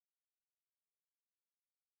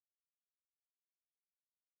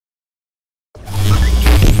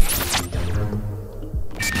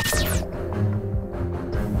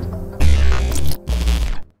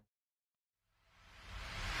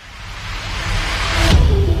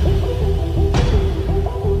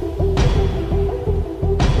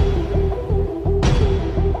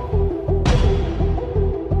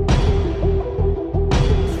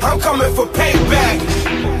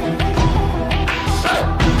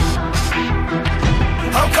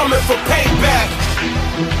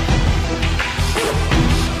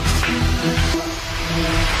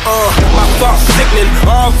My thoughts sickening,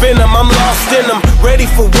 all venom, I'm lost in them. Ready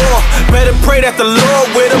for war, better pray that the Lord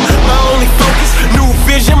with him. My only focus, new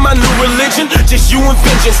vision, my new religion. Just you and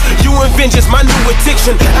vengeance, my new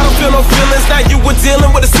addiction. I don't feel no feelings, now you were dealing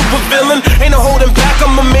with a super villain. Ain't no holding back,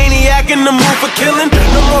 I'm a maniac in the mood for killing.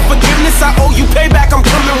 No more forgiveness, I owe you payback, I'm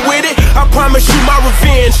coming with it. I promise you my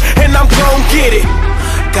revenge, and I'm gon' get it.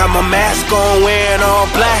 Got my mask on, wearing all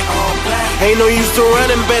black. Ain't no use to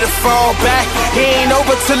running, better fall back. It ain't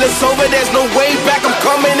over till it's over, there's no way back. I'm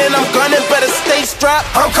coming and I'm gunning, better stay strapped.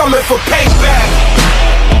 I'm coming for payback.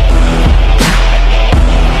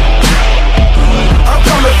 I'm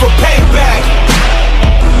coming for payback.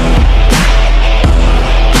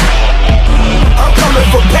 I'm coming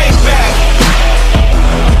for payback.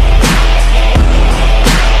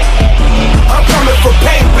 I'm coming for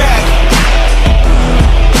payback.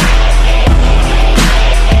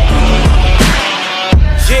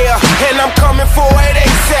 Yeah, and I'm coming for it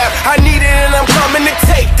ASAP. I need it and I'm coming to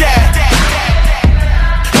take that.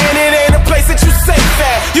 And it ain't a place that you safe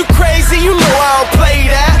at. You crazy, you know I don't play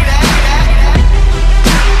that.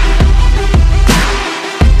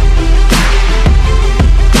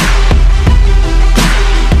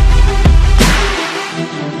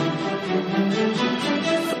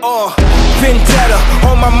 Vendetta,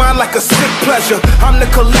 on my mind like a sick pleasure. I'm the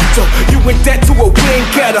collector, you in debt to a win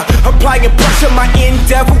getter. Applying pressure, my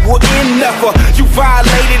endeavor will end never. You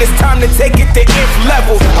violated, it's time to take it to nth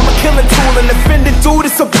level. I'm a killing tool, an offending dude,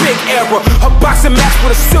 it's a big error. A boxing match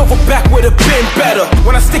with a silverback would have been better.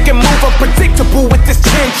 When I stick and move, I'm predictable with this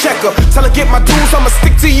chin checker. Till I get my dues, I'ma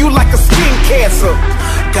stick to you like a skin cancer.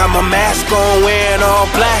 Got my mask on, wearing all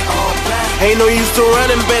black. Ain't no use to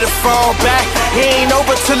running, better fall back. It ain't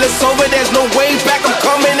over till it's over, there's no way back. I'm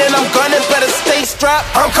coming and I'm gunning, better stay strapped.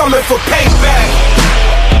 I'm coming for payback.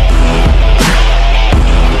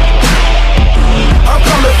 I'm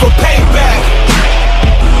coming for payback.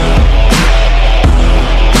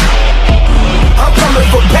 I'm coming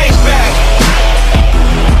for payback.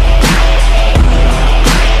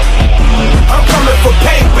 I'm coming for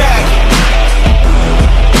payback.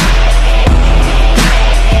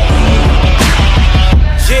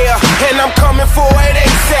 Yeah, and I'm coming for it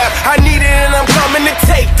ASAP. I need it and I'm coming to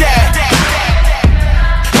take that.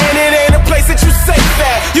 And it ain't a place that you safe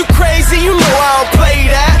at. You crazy, you